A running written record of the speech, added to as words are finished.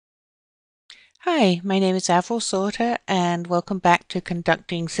Hi, my name is Avril Sauter and welcome back to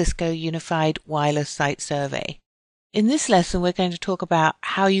Conducting Cisco Unified Wireless Site Survey. In this lesson, we're going to talk about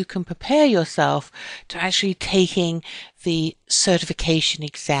how you can prepare yourself to actually taking the certification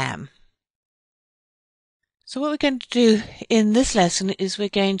exam. So what we're going to do in this lesson is we're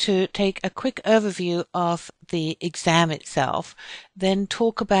going to take a quick overview of the exam itself, then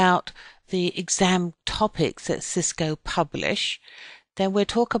talk about the exam topics that Cisco publish. Then we'll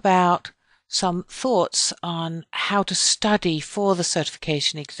talk about some thoughts on how to study for the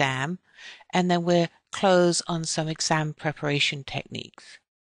certification exam, and then we'll close on some exam preparation techniques.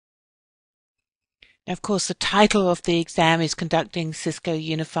 Now, of course, the title of the exam is Conducting Cisco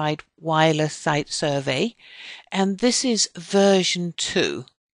Unified Wireless Site Survey, and this is version 2.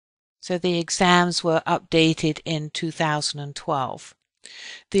 So the exams were updated in 2012.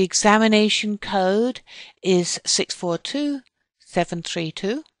 The examination code is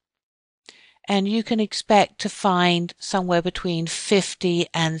 642732. And you can expect to find somewhere between 50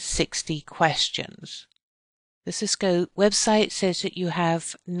 and 60 questions. The Cisco website says that you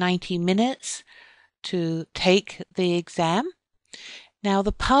have 90 minutes to take the exam. Now,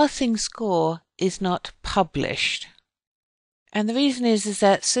 the passing score is not published. And the reason is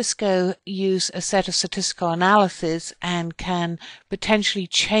that Cisco use a set of statistical analysis and can potentially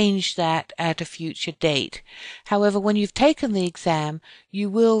change that at a future date. However, when you've taken the exam, you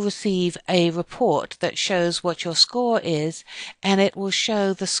will receive a report that shows what your score is, and it will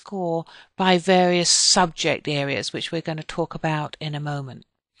show the score by various subject areas, which we're going to talk about in a moment.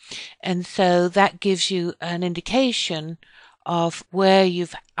 And so that gives you an indication of where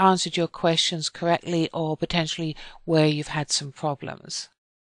you've answered your questions correctly or potentially where you've had some problems.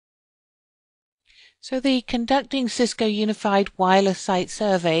 So the Conducting Cisco Unified Wireless Site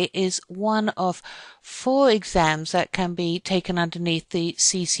Survey is one of 4 exams that can be taken underneath the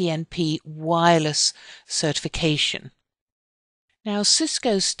CCNP Wireless certification. Now,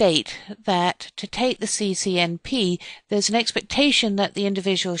 Cisco state that to take the CCNP, there's an expectation that the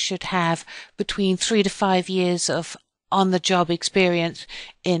individual should have between 3 to 5 years of on-the-job experience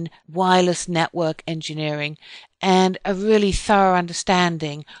in wireless network engineering and a really thorough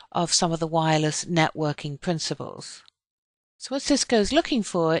understanding of some of the wireless networking principles. So what Cisco is looking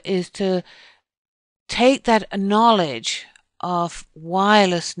for is to take that knowledge of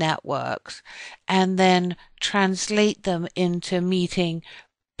wireless networks and then translate them into meeting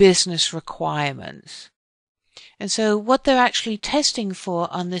business requirements. And so what they're actually testing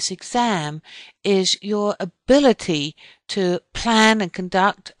for on this exam is your ability to plan and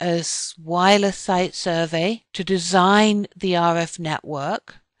conduct a wireless site survey, to design the RF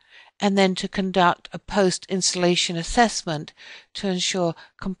network, and then to conduct a post-installation assessment to ensure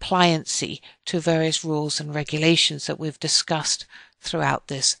compliancy to various rules and regulations that we've discussed throughout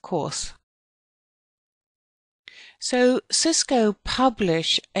this course. So Cisco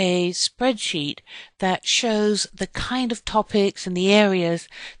publish a spreadsheet that shows the kind of topics and the areas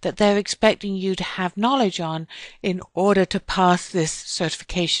that they're expecting you to have knowledge on in order to pass this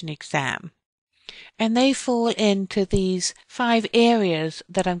certification exam. And they fall into these 5 areas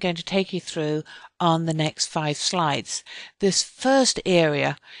that I'm going to take you through on the next 5 slides. This first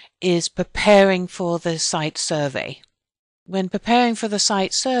area is preparing for the site survey. When preparing for the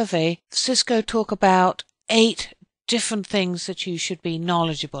site survey, Cisco talk about 8 different things that you should be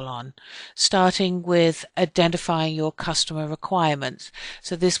knowledgeable on, starting with identifying your customer requirements.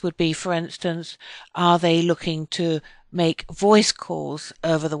 So this would be, for instance, are they looking to make voice calls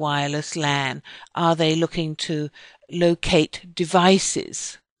over the wireless LAN? Are they looking to locate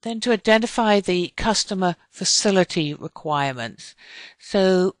devices? Then to identify the customer facility requirements.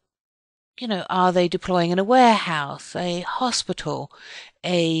 So, are they deploying in a warehouse, a hospital,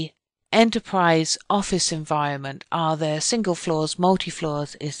 a enterprise office environment? Are there single floors,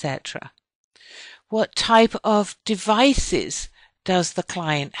 multi-floors, etc.? What type of devices does the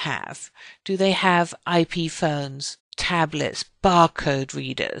client have? Do they have IP phones, tablets, barcode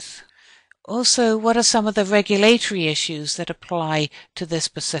readers? Also, what are some of the regulatory issues that apply to this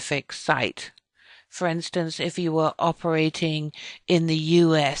specific site? For instance, if you were operating in the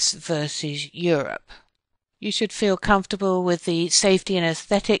US versus Europe. You should feel comfortable with the safety and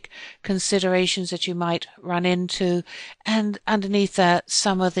aesthetic considerations that you might run into, and underneath that,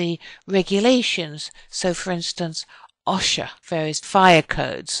 some of the regulations. So, for instance, OSHA, various fire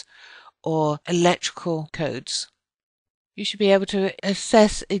codes, or electrical codes. You should be able to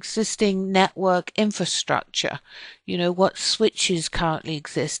assess existing network infrastructure. What switches currently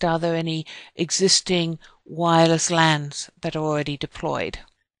exist? Are there any existing wireless LANs that are already deployed?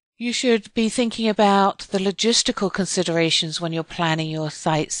 You should be thinking about the logistical considerations when you're planning your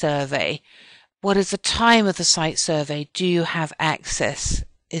site survey. What is the time of the site survey? Do you have access,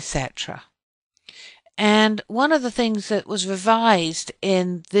 etc.? And one of the things that was revised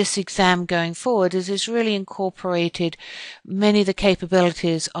in this exam going forward is it's really incorporated many of the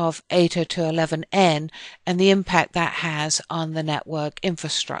capabilities of 802.11n and the impact that has on the network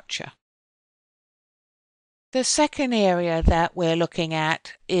infrastructure. The second area that we're looking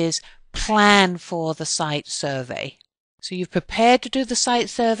at is plan for the site survey. So you've prepared to do the site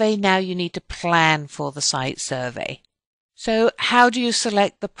survey, now you need to plan for the site survey. So how do you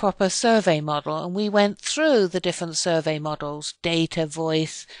select the proper survey model? And we went through the different survey models: data,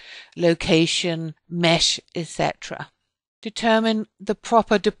 voice, location, mesh, etc. Determine the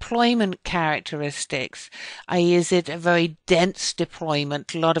proper deployment characteristics, i.e. is it a very dense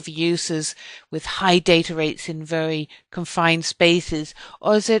deployment, a lot of users with high data rates in very confined spaces,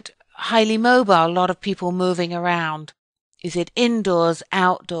 or is it highly mobile, a lot of people moving around? Is it indoors,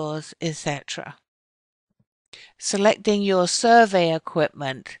 outdoors, etc.? Selecting your survey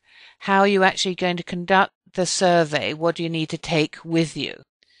equipment. How are you actually going to conduct the survey? What do you need to take with you?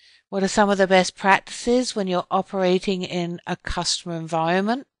 What are some of the best practices when you're operating in a customer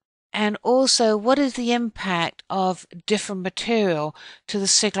environment? And also, what is the impact of different material to the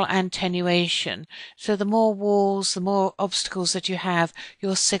signal attenuation? So the more walls, the more obstacles that you have,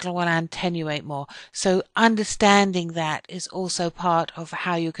 your signal will attenuate more. So understanding that is also part of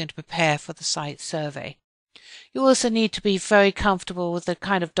how you're going to prepare for the site survey. You also need to be very comfortable with the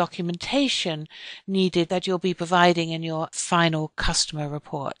kind of documentation needed that you'll be providing in your final customer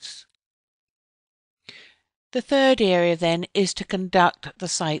reports. The third area then is to conduct the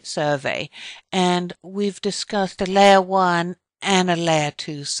site survey, and we've discussed a layer 1 and a layer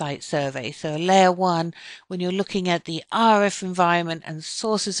 2 site survey. So layer 1, when you're looking at the RF environment and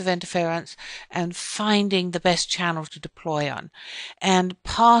sources of interference and finding the best channel to deploy on. And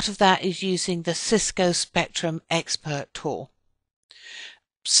part of that is using the Cisco Spectrum Expert tool.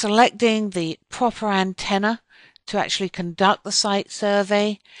 Selecting the proper antenna to actually conduct the site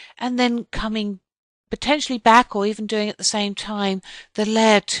survey, and then coming potentially back, or even doing at the same time, the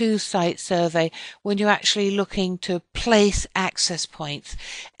layer 2 site survey when you're actually looking to place access points,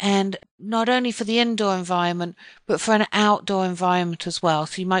 and not only for the indoor environment but for an outdoor environment as well.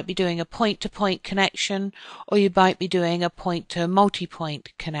 So you might be doing a point-to-point connection, or you might be doing a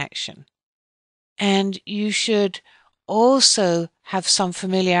point-to-multi-point connection. And you should also have some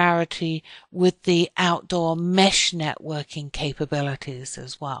familiarity with the outdoor mesh networking capabilities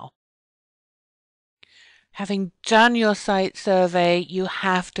as well. Having done your site survey, you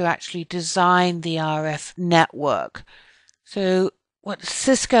have to actually design the RF network. So what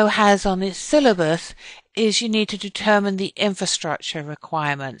Cisco has on its syllabus is you need to determine the infrastructure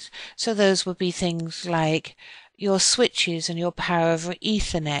requirements. So those would be things like your switches and your power over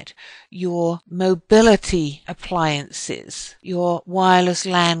Ethernet, your mobility appliances, your wireless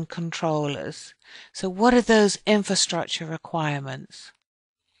LAN controllers. So what are those infrastructure requirements?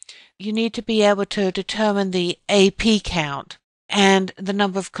 You need to be able to determine the AP count and the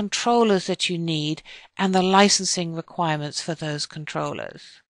number of controllers that you need and the licensing requirements for those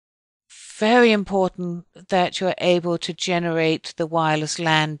controllers. Very important that you're able to generate the wireless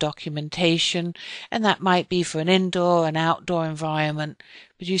LAN documentation, and that might be for an indoor and outdoor environment,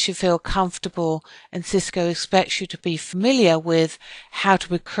 but you should feel comfortable, and Cisco expects you to be familiar with how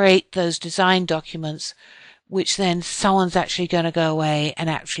to create those design documents, which then someone's actually going to go away and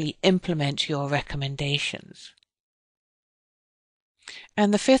actually implement your recommendations.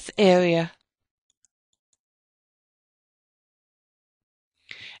 And the fifth area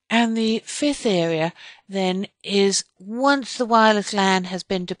then is, once the wireless LAN has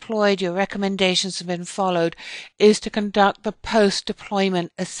been deployed, your recommendations have been followed, is to conduct the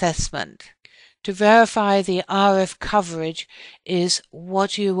post-deployment assessment. To verify the RF coverage is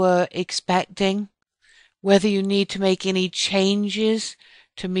what you were expecting, whether you need to make any changes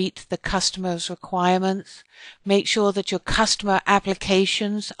to meet the customer's requirements. Make sure that your customer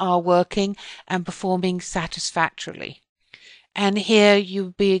applications are working and performing satisfactorily. And here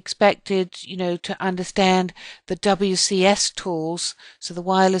you'll be expected, to understand the WCS tools, so the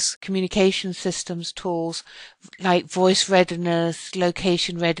wireless communication systems tools like voice readiness,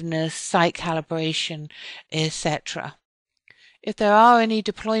 location readiness, site calibration, etc. If there are any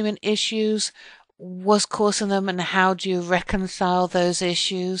deployment issues, what's causing them and how do you reconcile those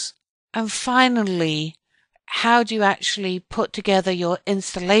issues? And finally, how do you actually put together your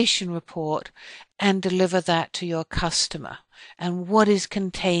installation report and deliver that to your customer? And what is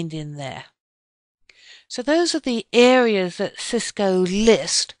contained in there? So those are the areas that Cisco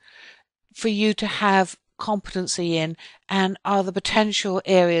list for you to have competency in and are the potential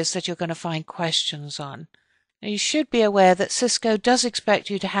areas that you're going to find questions on. Now, you should be aware that Cisco does expect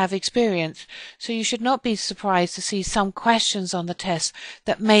you to have experience, so you should not be surprised to see some questions on the test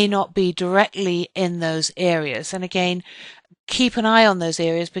that may not be directly in those areas. And again, keep an eye on those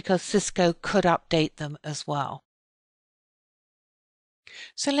areas because Cisco could update them as well.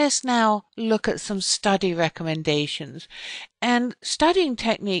 So let's now look at some study recommendations. And studying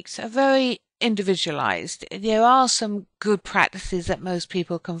techniques are very individualized. There are some good practices that most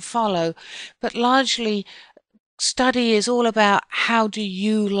people can follow, but largely study is all about how do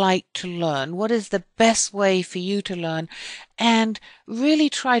you like to learn? What is the best way for you to learn? And really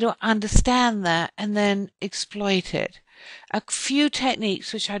try to understand that and then exploit it. A few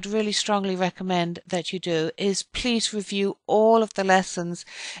techniques which I'd really strongly recommend that you do is please review all of the lessons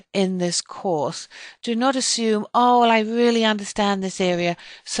in this course. Do not assume, oh, well, I really understand this area,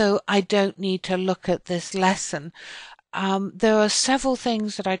 so I don't need to look at this lesson. There are several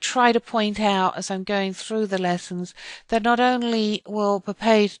things that I try to point out as I'm going through the lessons that not only will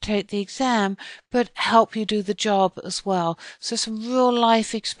prepare you to take the exam, but help you do the job as well. So some real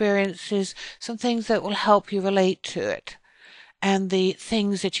life experiences, some things that will help you relate to it, and the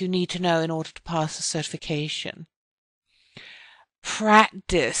things that you need to know in order to pass the certification.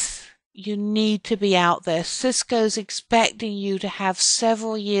 Practice. You need to be out there. Cisco's expecting you to have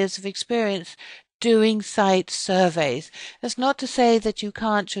several years of experience doing site surveys. That's not to say that you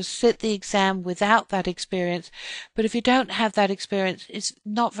can't just sit the exam without that experience, but if you don't have that experience, it's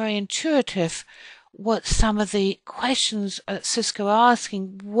not very intuitive what some of the questions Cisco are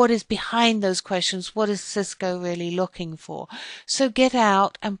asking, what is behind those questions, what is Cisco really looking for. So get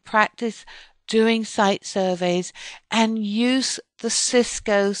out and practice doing site surveys and use the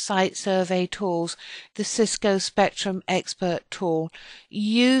Cisco site survey tools, the Cisco Spectrum Expert tool.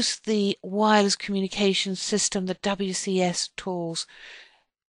 Use the wireless communication system, the WCS tools.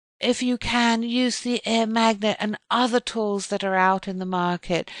 If you can, use the Air Magnet and other tools that are out in the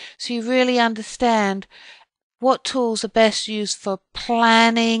market so you really understand what tools are best used for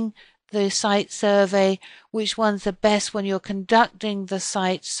planning the site survey, which ones are best when you're conducting the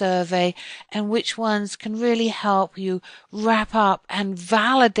site survey, and which ones can really help you wrap up and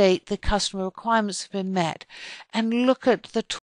validate the customer requirements have been met, and look at the